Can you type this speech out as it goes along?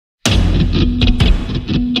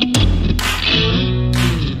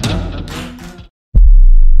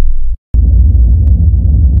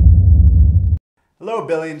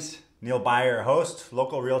Billings. Neil Byer, host,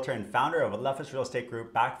 local realtor, and founder of Alephus Real Estate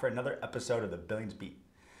Group, back for another episode of the Billings Beat.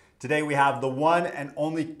 Today we have the one and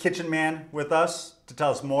only Kitchen Man with us to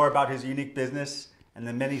tell us more about his unique business and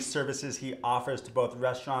the many services he offers to both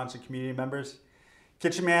restaurants and community members.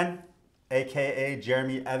 Kitchen Man, aka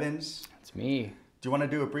Jeremy Evans. It's me. Do you want to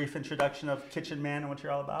do a brief introduction of Kitchen Man and what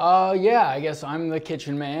you're all about? Yeah, I guess I'm the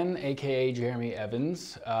Kitchen Man, aka Jeremy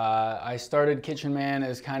Evans. I started Kitchen Man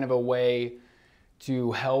as kind of a way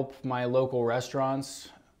to help my local restaurants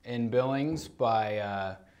in Billings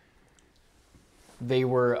by, they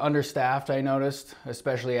were understaffed, I noticed,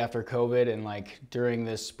 especially after COVID, and like during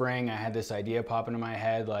this spring I had this idea pop into my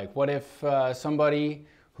head, like what if somebody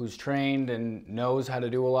who's trained and knows how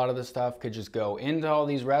to do a lot of this stuff could just go into all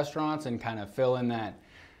these restaurants and kind of fill in that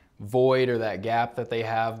void or that gap that they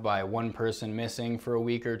have by one person missing for a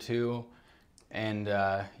week or two. And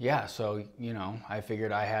yeah, so, you know, I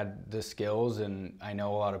figured I had the skills and I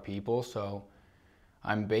know a lot of people, so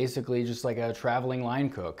I'm basically just like a traveling line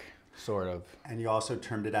cook, sort of. And you also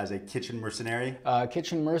termed it as a kitchen mercenary?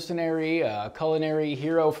 Kitchen mercenary, culinary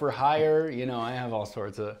hero for hire, you know, I have all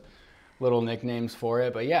sorts of little nicknames for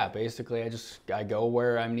it, but yeah, basically I go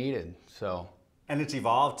where I'm needed, so. And it's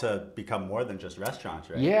evolved to become more than just restaurants,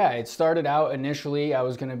 right? Yeah, it started out initially, I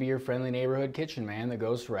was gonna be your friendly neighborhood kitchen man that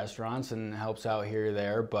goes to restaurants and helps out here or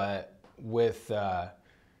there, but with,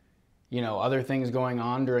 you know, other things going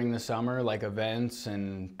on during the summer, like events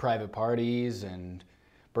and private parties and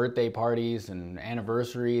birthday parties and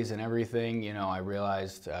anniversaries and everything, you know, I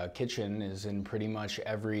realized kitchen is in pretty much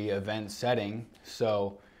every event setting,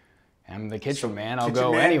 so I'm the kitchen man. I'll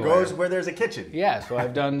go anywhere. Kitchen man goes where there's a kitchen. Yeah, so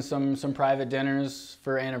I've done some private dinners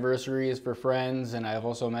for anniversaries for friends, and I've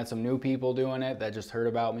also met some new people doing it that just heard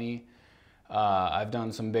about me. I've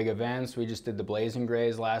done some big events. We just did the Blazing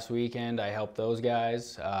Grays last weekend. I helped those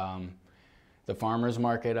guys. The farmers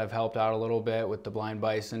market, I've helped out a little bit with the Blind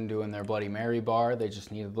Bison doing their Bloody Mary bar. They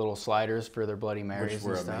just needed little sliders for their Bloody Marys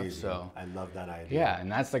and stuff. Amazing. So I love that idea. Yeah,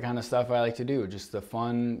 and that's the kind of stuff I like to do. Just the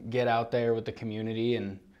fun, get out there with the community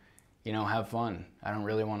and, you know, have fun. I don't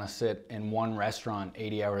really want to sit in one restaurant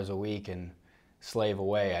 80 hours a week and slave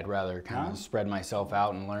away. I'd rather kind of spread myself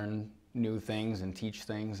out and learn new things and teach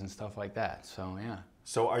things and stuff like that. So yeah.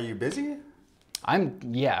 So are you busy? I'm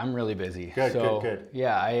really busy. Good, so, good.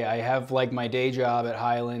 Yeah, I have like my day job at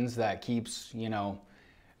Highlands that keeps, you know,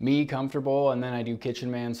 me comfortable, and then I do kitchen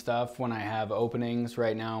man stuff when I have openings.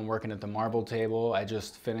 Right now I'm working at the Marble Table. I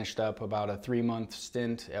just finished up about a 3-month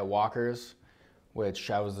stint at Walker's, which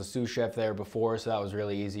I was the sous chef there before, so that was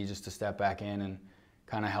really easy just to step back in and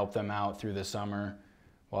kind of help them out through the summer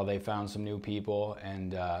while they found some new people,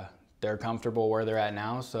 and they're comfortable where they're at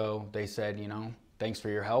now, so they said, you know, thanks for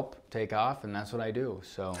your help, take off, and that's what I do.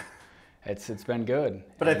 So it's been good.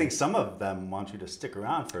 But and I think some of them want you to stick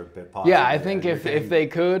around for a bit. Possibly. Yeah, I think if they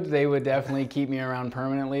could, they would definitely keep me around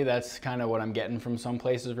permanently. That's kind of what I'm getting from some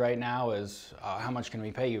places right now is, how much can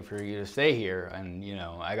we pay you for you to stay here? And, you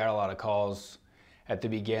know, I got a lot of calls at the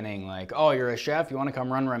beginning like, oh, you're a chef, you want to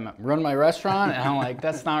come run my restaurant? And I'm like,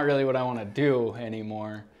 that's not really what I want to do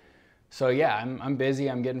anymore. So yeah, I'm busy,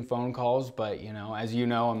 I'm getting phone calls, but you know, as you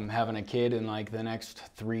know, I'm having a kid in like the next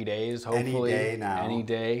 3 days, hopefully. Any day now. Any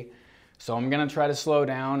day. So I'm gonna try to slow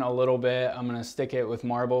down a little bit. I'm gonna stick it with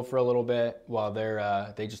Marble for a little bit while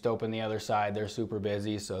they just opened the other side. They're super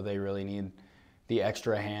busy, so they really need the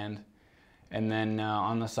extra hand. And then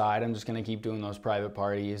on the side, I'm just gonna keep doing those private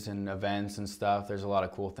parties and events and stuff. There's a lot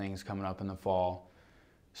of cool things coming up in the fall.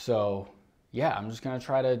 So yeah, I'm just gonna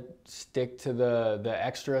try to stick to the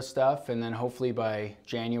extra stuff, and then hopefully by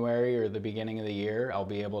January or the beginning of the year, I'll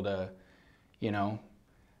be able to, you know,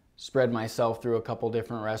 spread myself through a couple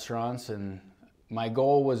different restaurants. And my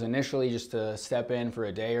goal was initially just to step in for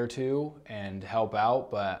a day or two and help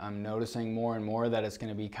out, but I'm noticing more and more that it's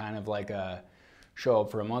gonna be kind of like a show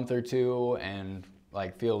up for a month or two and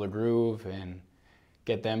like feel the groove and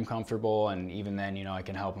get them comfortable, and even then, you know, I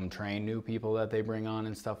can help them train new people that they bring on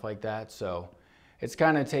and stuff like that. So it's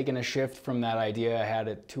kind of taken a shift from that idea I had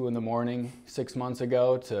at 2 in the morning 6 months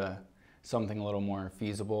ago to something a little more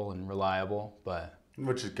feasible and reliable. But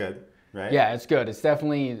which is good, right? Yeah, it's good.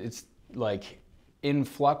 It's like in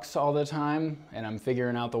flux all the time, and I'm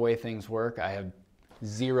figuring out the way things work. I have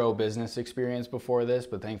zero business experience before this,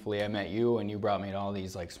 but thankfully I met you and you brought me to all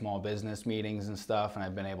these like small business meetings and stuff, and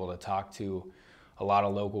I've been able to talk to a lot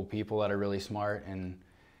of local people that are really smart and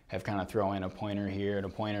have kind of thrown in a pointer here and a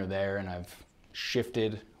pointer there, and I've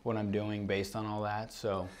shifted what I'm doing based on all that.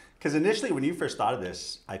 So, because initially when you first thought of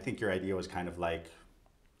this, I think your idea was kind of like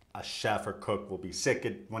a chef or cook will be sick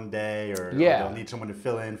at one day, or they'll need someone to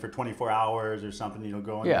fill in for 24 hours or something. You'll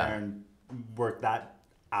go in there and work that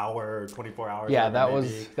hour, 24 hours. Yeah, whatever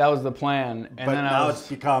that was the plan. And but then now it's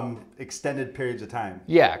become extended periods of time.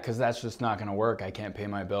 Yeah, because that's just not going to work. I can't pay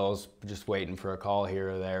my bills just waiting for a call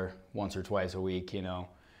here or there once or twice a week, you know.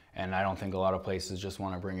 And I don't think a lot of places just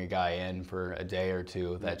want to bring a guy in for a day or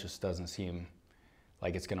two. That just doesn't seem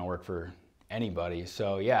like it's going to work for anybody.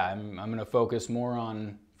 So yeah, I'm going to focus more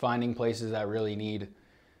on finding places that really need,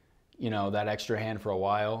 you know, that extra hand for a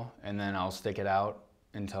while, and then I'll stick it out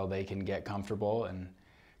until they can get comfortable. And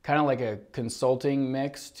kind of like a consulting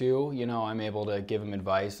mix too, you know, I'm able to give them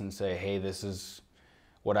advice and say, hey, this is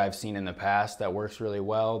what I've seen in the past that works really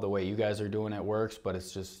well. The way you guys are doing it works, but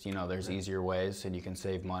it's just, you know, there's easier ways and you can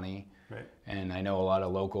save money. Right. And I know a lot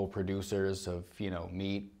of local producers of, you know,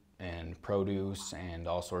 meat and produce and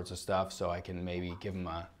all sorts of stuff, so I can maybe give them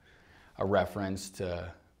a reference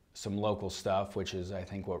to some local stuff, which is, I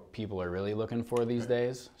think, what people are really looking for these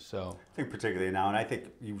days. So I think particularly now, and I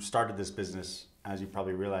think you started this business, as you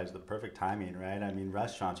probably realized, the perfect timing, right? I mean,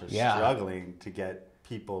 restaurants are struggling to get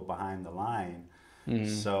people behind the line.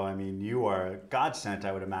 So, I mean, you are a godsend,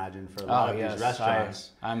 I would imagine, for a lot of these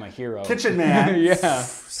restaurants. I'm a hero. Kitchen man Yeah.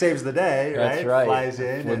 saves the day, right? That's right. Flies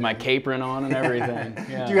in. With my apron on and everything.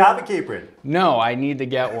 Yeah. Do you have a apron? No, I need to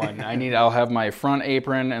get one. I'll have my front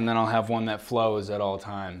apron, and then I'll have one that flows at all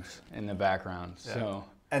times in the background. Yeah. So.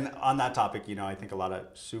 And on that topic, you know, I think a lot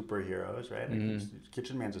of superheroes, right?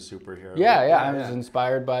 Kitchen Man's a superhero. Yeah, yeah. I was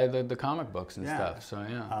inspired by the comic books and stuff. So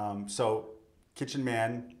yeah. So Kitchen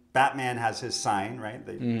Man, Batman has his sign, right?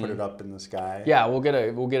 They put it up in the sky. Yeah, we'll get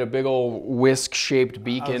a big old whisk-shaped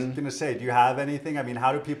beacon. I was gonna say, do you have anything? I mean,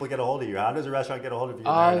 how do people get a hold of you? How does a restaurant get a hold of you in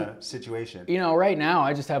a situation? You know, right now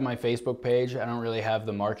I just have my Facebook page. I don't really have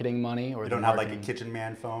the marketing money or. You don't have like a Kitchen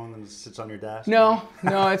Man phone that sits on your desk? No,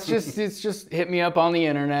 it's just hit me up on the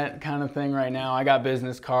internet kind of thing right now. I got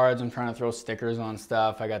business cards. I'm trying to throw stickers on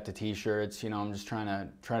stuff. I got the T-shirts. You know, I'm just trying to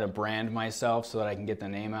brand myself so that I can get the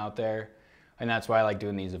name out there. And that's why I like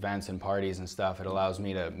doing these events and parties and stuff. It allows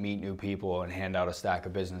me to meet new people and hand out a stack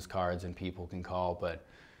of business cards and people can call. But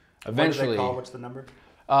eventually... What do they call? What's the number?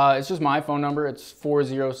 It's just my phone number. It's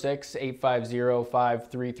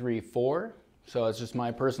 406-850-5334. So it's just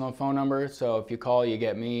my personal phone number. So if you call, you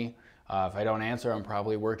get me. If I don't answer, I'm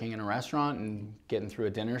probably working in a restaurant and getting through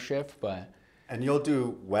a dinner shift. And you'll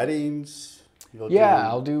do weddings?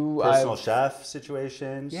 I'll do... personal chef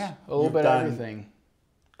situations? Yeah, a little bit of everything.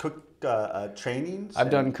 Cook trainings? I've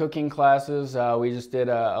done cooking classes. We just did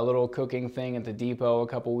a little cooking thing at the depot a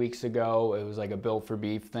couple weeks ago. It was like a built for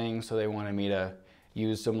beef thing, so they wanted me to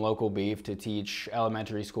use some local beef to teach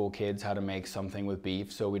elementary school kids how to make something with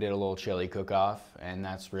beef. So we did a little chili cook-off, and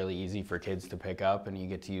that's really easy for kids to pick up, and you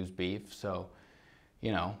get to use beef. So,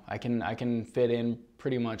 you know, I can fit in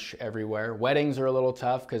pretty much everywhere. Weddings are a little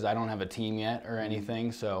tough because I don't have a team yet or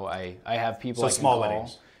anything, so I have people I can small call.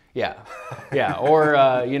 Weddings. Yeah, yeah.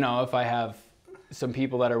 Or, you know, if I have some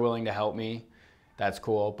people that are willing to help me, that's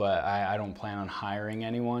cool. But I don't plan on hiring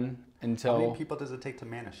anyone until... How many people does it take to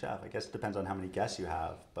man a chef? I guess it depends on how many guests you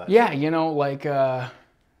have. But yeah, you know, like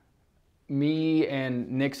me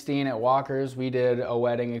and Nick Steen at Walker's, we did a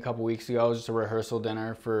wedding a couple weeks ago. It was just a rehearsal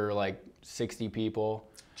dinner for like 60 people.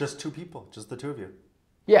 Just 2 people? Just the 2 of you?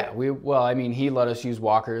 Yeah, well, I mean, he let us use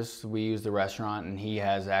Walker's. We use the restaurant, and he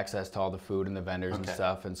has access to all the food and the vendors and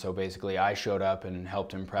stuff. And so basically, I showed up and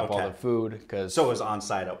helped him prep all the food. So it was on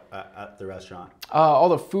site at the restaurant? All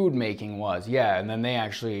the food making was, yeah. And then they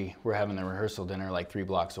actually were having the rehearsal dinner like 3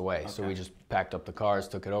 blocks away. So we just packed up the cars,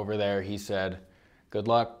 took it over there. He said, good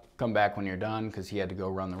luck, come back when you're done, because he had to go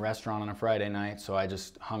run the restaurant on a Friday night. So I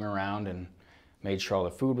just hung around and made sure all the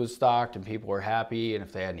food was stocked and people were happy, and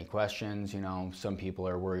if they had any questions, you know, some people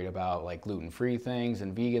are worried about like gluten-free things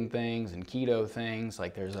and vegan things and keto things.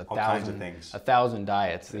 Like there's a thousand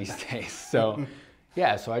diets these days. So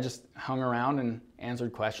yeah, so I just hung around and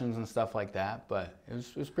answered questions and stuff like that, but it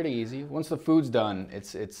was pretty easy. Once the food's done,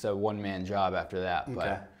 it's a one-man job after that. Okay.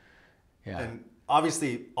 But yeah. And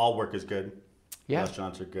obviously all work is good. Yeah.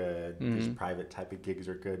 Restaurants are good. These private type of gigs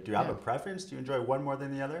are good. Do you have a preference? Do you enjoy one more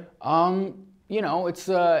than the other? You know, it's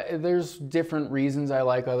there's different reasons I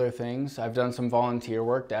like other things. I've done some volunteer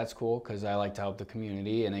work. That's cool because I like to help the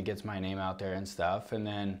community and it gets my name out there and stuff. And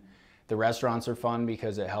then the restaurants are fun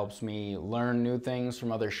because it helps me learn new things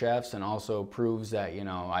from other chefs and also proves that, you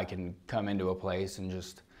know, I can come into a place and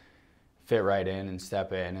just fit right in and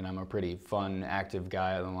step in. And I'm a pretty fun, active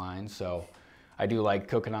guy on the line. So I do like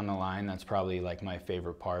cooking on the line. That's probably like my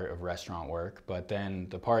favorite part of restaurant work. But then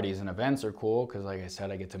the parties and events are cool because, like I said,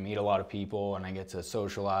 I get to meet a lot of people and I get to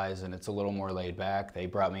socialize and it's a little more laid back. They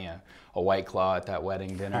brought me a White Claw at that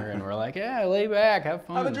wedding dinner and we're like, yeah, lay back, have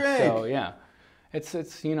fun. Have a drink. So yeah,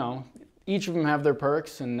 it's you know, each of them have their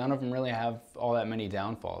perks, and none of them really have all that many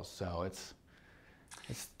downfalls. So it's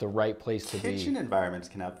the right place to be. Kitchen environments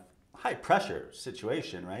can have high pressure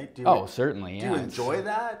situation, right? Oh, certainly. Do Yeah. you enjoy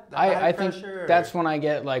that? The I high think pressure, that's when I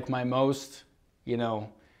get like my most,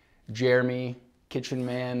 Jeremy kitchen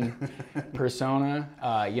man persona.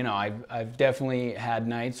 I've definitely had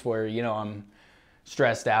nights where I'm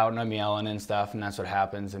stressed out and I'm yelling and stuff, and that's what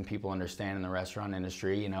happens. And people understand in the restaurant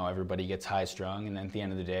industry, everybody gets high strung, and then at the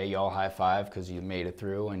end of the day, you all high five because you made it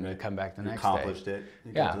through, and you come back the next day. Accomplished it.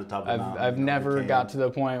 You got to the top of the mountain, I've never got to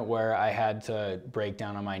the point where I had to break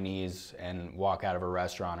down on my knees and walk out of a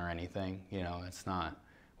restaurant or anything. It's not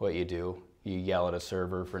what you do. You yell at a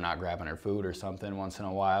server for not grabbing her food or something once in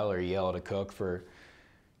a while, or you yell at a cook for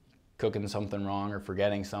cooking something wrong or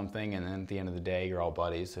forgetting something, and then at the end of the day, you're all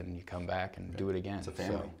buddies and you come back and do it again. It's a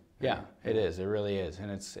family. So, yeah, it is. It really is, and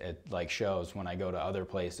it like shows when I go to other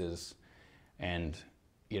places, and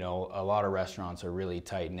a lot of restaurants are really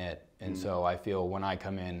tight knit, and so I feel when I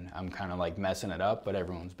come in, I'm kind of like messing it up, but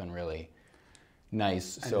everyone's been really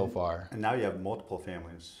nice so far. And now you have multiple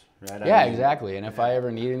families, right? Yeah, exactly. And if I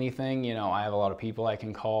ever need anything, I have a lot of people I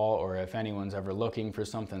can call, or if anyone's ever looking for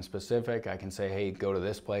something specific, I can say, hey, go to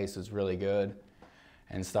this place, it's really good,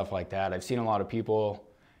 and stuff like that. I've seen a lot of people,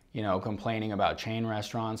 complaining about chain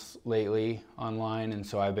restaurants lately online, and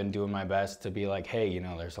so I've been doing my best to be like, hey,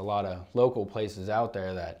 there's a lot of local places out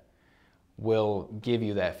there that will give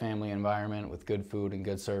you that family environment with good food and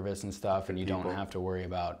good service and stuff, and you don't have to worry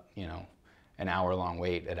about, an hour-long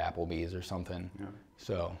wait at Applebee's or something. Yeah.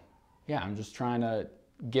 So, yeah, I'm just trying to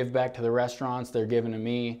give back to the restaurants they're giving to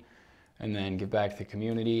me, and then give back to the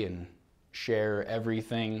community and share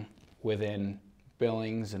everything within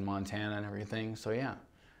Billings and Montana and everything. So, yeah.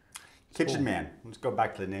 Kitchen cool. Man. Let's go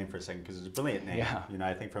back to the name for a second because it's a brilliant name. Yeah.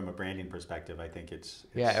 I think from a branding perspective, I think it's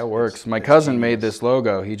yeah, it works. My cousin made this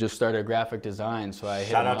logo. He just started graphic design, so I hit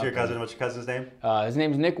Shout him out up to your cousin. What's your cousin's name? His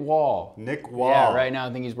name's Nick Wall. Nick Wall. Yeah, right now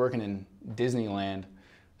I think he's working in Disneyland,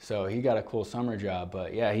 so he got a cool summer job.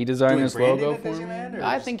 But yeah, he designed this logo for me.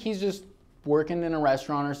 I think he's just working in a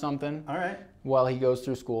restaurant or something. All right. While he goes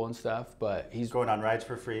through school and stuff, but he's going on rides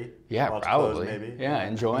for free. Yeah, while it's probably. Closed, maybe. Yeah,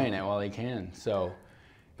 enjoying it while he can. So.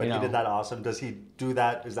 But he did that awesome. Does he do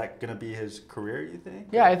that? Is that going to be his career, you think?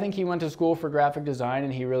 Yeah, I think he went to school for graphic design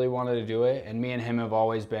and he really wanted to do it. And me and him have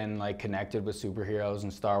always been like connected with superheroes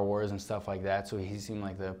and Star Wars and stuff like that. So he seemed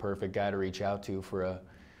like the perfect guy to reach out to for a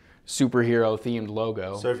superhero themed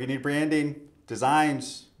logo. So if you need branding,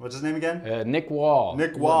 designs, what's his name again? Nick Wall.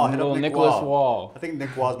 Nick Wall. Little Nicholas Wall. I think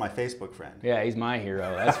Nick Wall is my Facebook friend. Yeah, he's my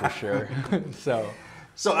hero, that's for sure.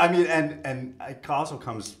 So I mean, and it also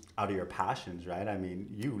comes out of your passions, right? I mean,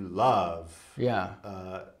 you love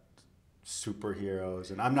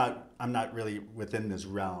superheroes, and I'm not really within this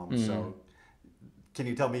realm. Mm-hmm. So can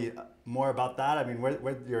you tell me more about that? I mean, where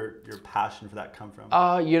did your passion for that come from?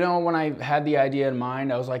 When I had the idea in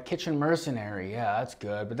mind, I was like, kitchen mercenary. Yeah, that's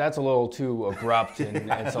good, but that's a little too abrupt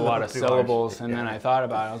and it's a lot of syllables. Harsh. And then I thought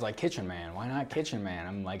about it. I was like, kitchen man. Why not kitchen man?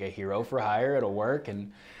 I'm like a hero for hire. It'll work.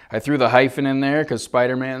 And I threw the hyphen in there because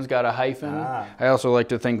Spider-Man's got a hyphen. I also like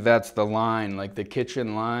to think that's the line, like the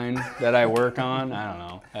kitchen line that I work on. I don't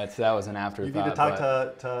know. That was an afterthought. You need to talk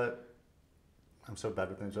to I'm so bad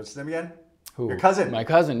with names. What's his name again? Who? Your cousin. My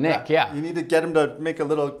cousin, Nick, yeah. You need to get him to make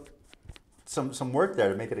some work there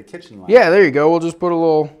to make it a kitchen line. Yeah, there you go. We'll just put a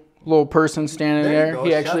little person standing there.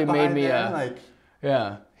 He actually made me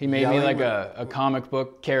he made me like a comic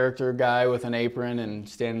book character guy with an apron and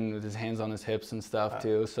standing with his hands on his hips and stuff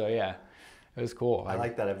too. So yeah, it was cool. I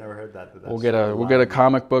like that. I've never heard that. We'll get a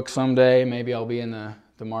comic book someday. Maybe I'll be in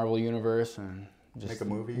the Marvel universe and just make a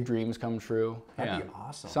movie. Dreams come true. That'd be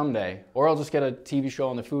awesome. Someday. Or I'll just get a TV show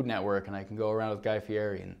on the Food Network and I can go around with Guy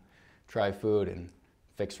Fieri and try food and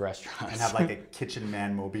fix restaurants. And have like a kitchen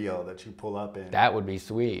man mobile that you pull up in. That would be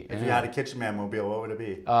sweet. If you had a kitchen man mobile, what would it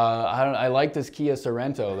be? I like this Kia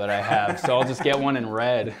Sorento that I have, so I'll just get one in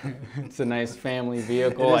red. It's a nice family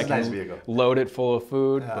vehicle. It is a nice vehicle. Load it full of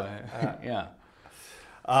food,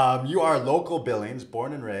 You are local Billings,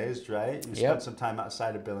 born and raised, right? You spent some time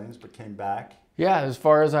outside of Billings, but came back. Yeah, as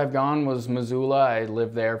far as I've gone was Missoula. I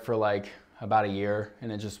lived there for like about a year,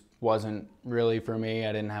 and it just wasn't really for me.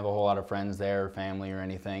 I didn't have a whole lot of friends there, or family or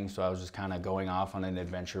anything, so I was just kind of going off on an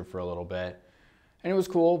adventure for a little bit. And it was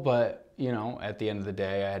cool, but at the end of the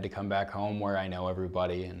day, I had to come back home where I know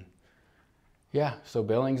everybody. And yeah, so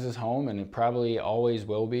Billings is home, and it probably always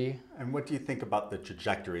will be. And what do you think about the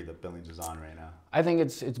trajectory that Billings is on right now? I think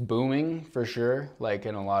it's booming for sure, like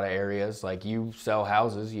in a lot of areas. Like you sell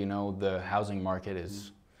houses, the housing market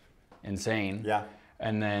is insane. Yeah.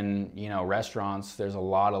 And then, restaurants, there's a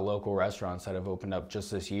lot of local restaurants that have opened up just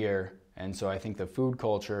this year And so I think the food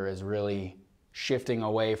culture is really shifting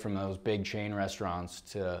away from those big chain restaurants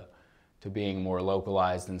to being more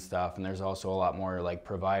localized and stuff. And there's also a lot more like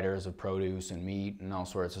providers of produce and meat and all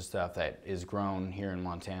sorts of stuff that is grown here in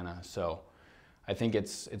Montana. So I think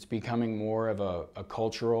it's becoming more of a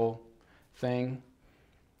cultural thing.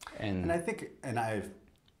 And I think,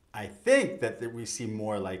 I think that we see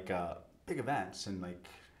more like big events and like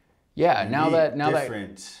yeah, now that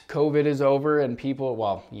different COVID is over and people,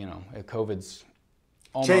 well, you know, COVID's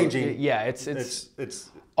almost changing. Yeah, it's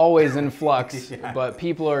always in flux, yeah. but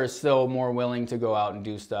people are still more willing to go out and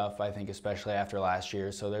do stuff, I think, especially after last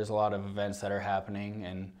year. So there's a lot of events that are happening,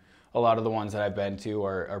 and a lot of the ones that I've been to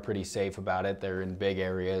are pretty safe about it. They're in big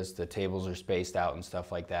areas, the tables are spaced out and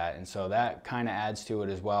stuff like that. And so that kind of adds to it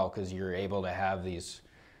as well, because you're able to have these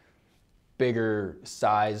bigger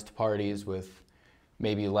sized parties with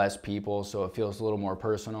maybe less people, so it feels a little more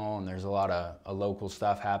personal, and there's a lot of local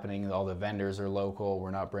stuff happening. All the vendors are local. We're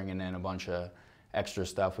not bringing in a bunch of extra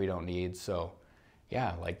stuff we don't need. So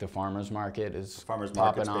yeah, like the farmers market is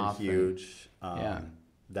popping off. Been huge. Yeah.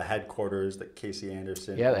 The headquarters that Casey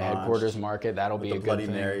Anderson Yeah, the launched, headquarters market, that'll be a good Bloody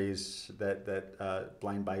thing. Marys that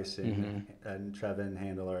Blind Bison and Trevin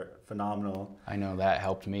handle are phenomenal. I know that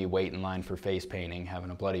helped me wait in line for face painting, having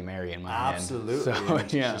a Bloody Mary in my hand. Absolutely. So,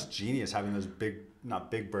 it's just genius having those big, not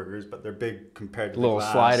big burgers, but they're big compared to little the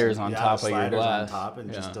glass. sliders on top of your sliders glass. on top,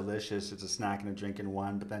 and just delicious. It's a snack and a drink in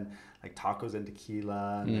one. But then like tacos and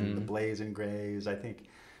tequila, and then the Blaze and Grays. I think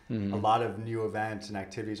a lot of new events and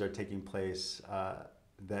activities are taking place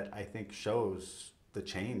that I think shows the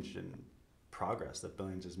change and progress that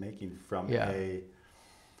Billings is making from a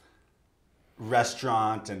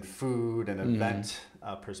restaurant and food and event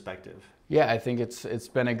perspective. Yeah, I think it's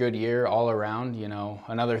been a good year all around. You know,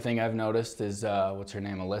 another thing I've noticed is what's her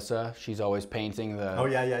name, Alyssa. She's always painting the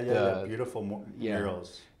the beautiful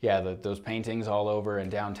murals. Yeah, those paintings all over,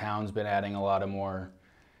 and downtown's been adding a lot of more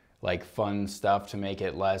like fun stuff to make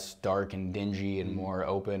it less dark and dingy and more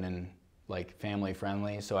open and like family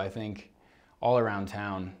friendly. So I think all around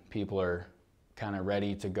town, people are kind of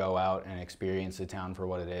ready to go out and experience the town for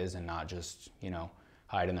what it is, and not just, you know,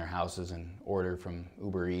 hide in their houses and order from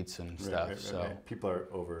Uber Eats and stuff. Right. People are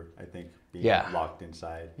over, I think, being locked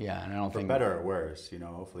inside. Yeah, and I don't for think better or worse. You know,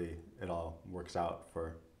 hopefully it all works out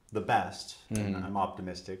for the best. And I'm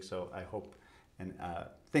optimistic, so I hope and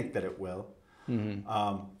think that it will.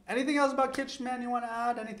 Anything else about Kitchen Man you want to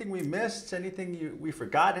add? Anything we missed? Anything we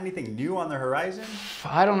forgot? Anything new on the horizon?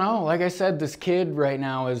 I don't know. Like I said, this kid right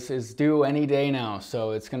now is due any day now,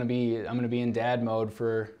 so I'm gonna be in dad mode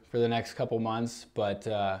for the next couple months. But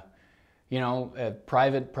you know,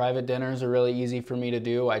 private dinners are really easy for me to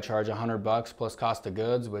do. I charge $100 plus cost of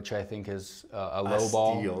goods, which I think is a low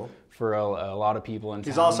ball for a lot of people in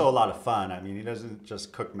town. He's also a lot of fun. I mean, he doesn't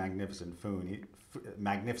just cook magnificent food.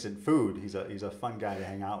 He's a fun guy to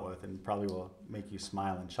hang out with, and probably will make you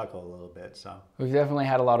smile and chuckle a little bit. So we've definitely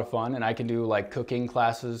had a lot of fun, and I can do like cooking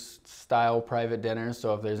classes style private dinners.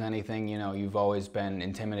 So if there's anything, you know, you've always been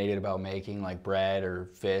intimidated about making, like bread or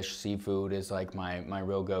fish, seafood is like my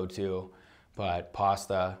real go-to. But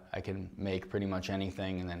pasta, I can make pretty much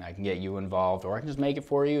anything, and then I can get you involved, or I can just make it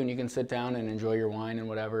for you and you can sit down and enjoy your wine and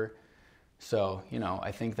whatever. So, you know,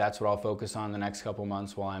 I think that's what I'll focus on the next couple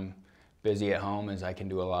months while I'm busy at home, is I can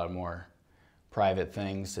do a lot more private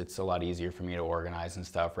things. It's a lot easier for me to organize and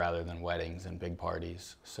stuff rather than weddings and big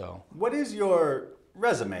parties. So what is your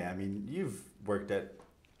resume? I mean, you've worked at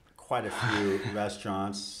quite a few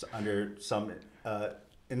restaurants under some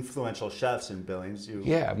influential chefs in Billings.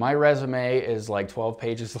 Yeah, my resume is like 12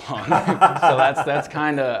 pages long. So that's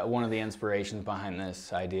kind of one of the inspirations behind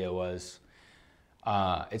this idea was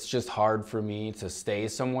it's just hard for me to stay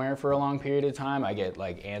somewhere for a long period of time. I get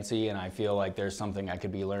like antsy, and I feel like there's something I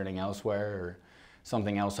could be learning elsewhere, or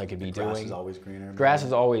something else I could be doing. Grass is always greener. Grass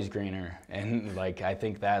is always greener. And like, I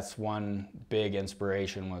think that's one big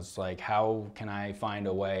inspiration, was like, how can I find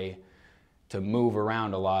a way to move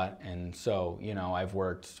around a lot? And so, you know, I've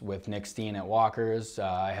worked with Nick Steen at Walker's.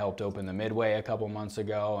 I helped open the Midway a couple months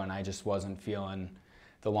ago, and I just wasn't feeling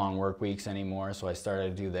the long work weeks anymore, so I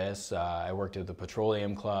started to do this. I worked at the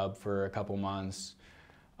Petroleum Club for a couple months.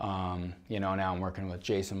 You know, now I'm working with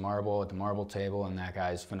Jason Marble at the Marble Table, and that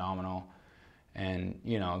guy's phenomenal. And,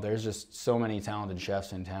 you know, there's just so many talented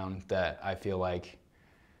chefs in town that I feel like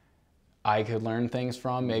I could learn things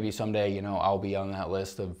from. Maybe someday, you know, I'll be on that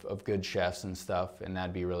list of good chefs and stuff, and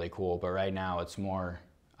that'd be really cool. But right now it's more,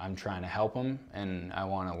 I'm trying to help them, and I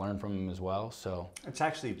want to learn from them as well. So it's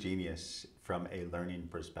actually genius from a learning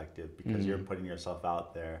perspective, because you're putting yourself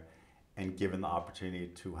out there and given the opportunity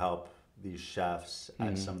to help these chefs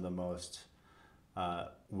at some of the most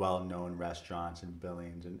well-known restaurants in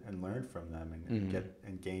Billings and learn from them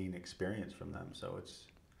and gain experience from them. So it's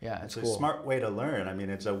it's a cool. smart way to learn. I mean,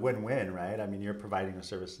 it's a win-win, right? I mean, you're providing a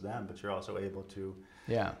service to them, but you're also able to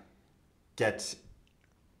get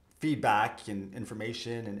feedback and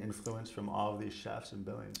information and influence from all of these chefs in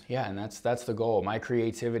Billings. Yeah, and that's the goal. My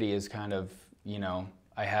creativity is kind of,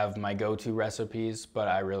 I have my go-to recipes, but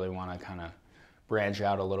I really want to kind of branch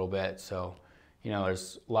out a little bit. So,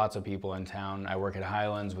 there's lots of people in town. I work at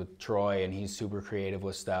Highlands with Troy, and he's super creative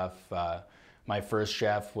with stuff. My first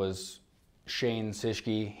chef was Shane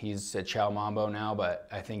Sischke. He's at Chow Mambo now, but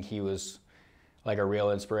I think he was like a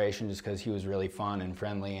real inspiration just because he was really fun and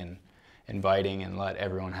friendly and inviting and let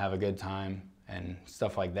everyone have a good time and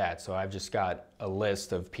stuff like that. So I've just got a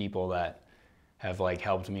list of people that have like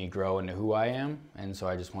helped me grow into who I am, and so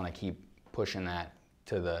I just want to keep pushing that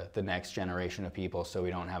to the next generation of people, so we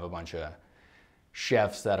don't have a bunch of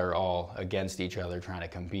chefs that are all against each other trying to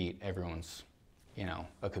compete. Everyone's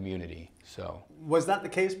a community. So was that the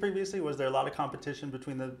case previously? Was there a lot of competition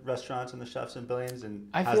between the restaurants and the chefs in Billings, and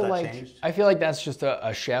has that changed? I feel like that's just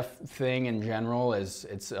a chef thing in general.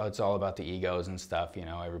 It's all about the egos and stuff.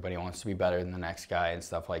 Everybody wants to be better than the next guy and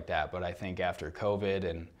stuff like that. But I think after COVID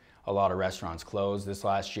and a lot of restaurants closed this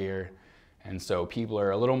last year, and so people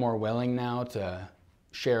are a little more willing now to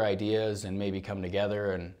share ideas and maybe come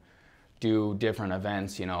together and do different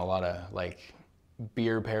events. A lot of like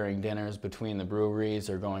beer pairing dinners between the breweries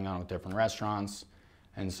are going on with different restaurants,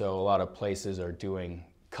 and so a lot of places are doing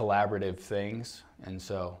collaborative things. And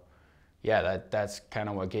so that's kind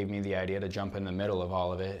of what gave me the idea to jump in the middle of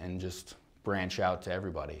all of it and just branch out to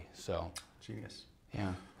everybody. So genius.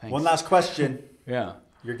 Yeah, thanks. One last question. Yeah,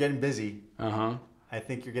 you're getting busy. I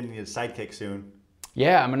think you're going to need a sidekick soon.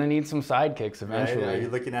 Yeah, I'm gonna need some sidekicks eventually. Right? Are you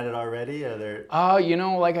looking at it already? Are there?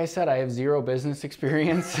 Like I said, I have zero business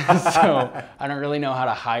experience, so I don't really know how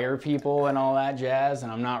to hire people and all that jazz,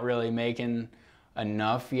 and I'm not really making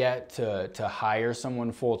enough yet to hire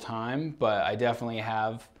someone full time. But I definitely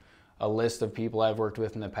have a list of people I've worked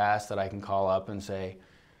with in the past that I can call up and say,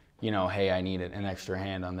 hey, I need an extra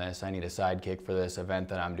hand on this. I need a sidekick for this event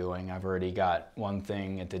that I'm doing. I've already got one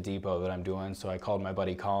thing at the depot that I'm doing, so I called my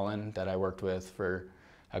buddy Colin that I worked with for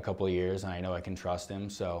a couple of years, and I know I can trust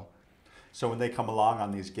him. So when they come along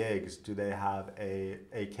on these gigs, do they have a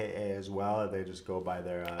AKA as well, or they just go by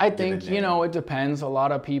their I think, it depends. A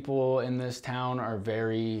lot of people in this town are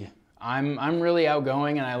I'm really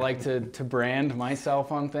outgoing, and I like to brand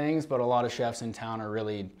myself on things, but a lot of chefs in town are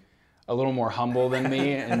really a little more humble than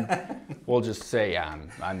me, and we'll just say, I'm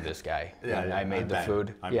this guy. I made the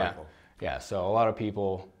food. I'm Michael. Yeah. So a lot of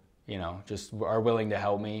people, just are willing to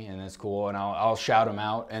help me, and it's cool. And I'll shout them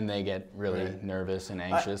out, and they get really nervous and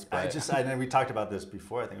anxious. I know we talked about this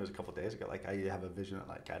before. I think it was a couple of days ago. Like I have a vision of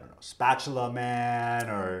Spatula Man,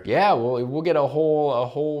 or we'll get a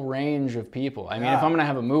whole range of people. I mean, if I'm gonna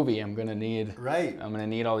have a movie, I'm gonna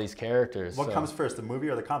need all these characters. What comes first, the movie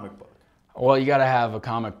or the comic book? Well, you got to have a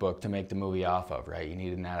comic book to make the movie off of, right? You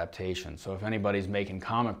need an adaptation. So if anybody's making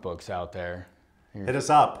comic books out there, hit us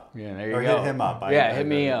up. Yeah, there you go. Or hit him up. Hit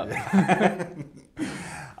me up.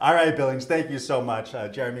 All right, Billings, thank you so much.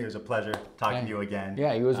 Jeremy, it was a pleasure talking to you again.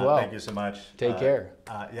 Yeah, you as well. Thank you so much. Take care.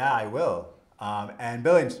 Yeah, I will. And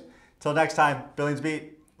Billings, till next time, Billings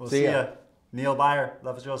Beat. We'll see ya. Neil Byer,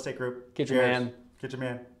 Love Is Real Estate Group. Kitchen Man. Kitchen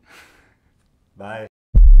Man. Bye.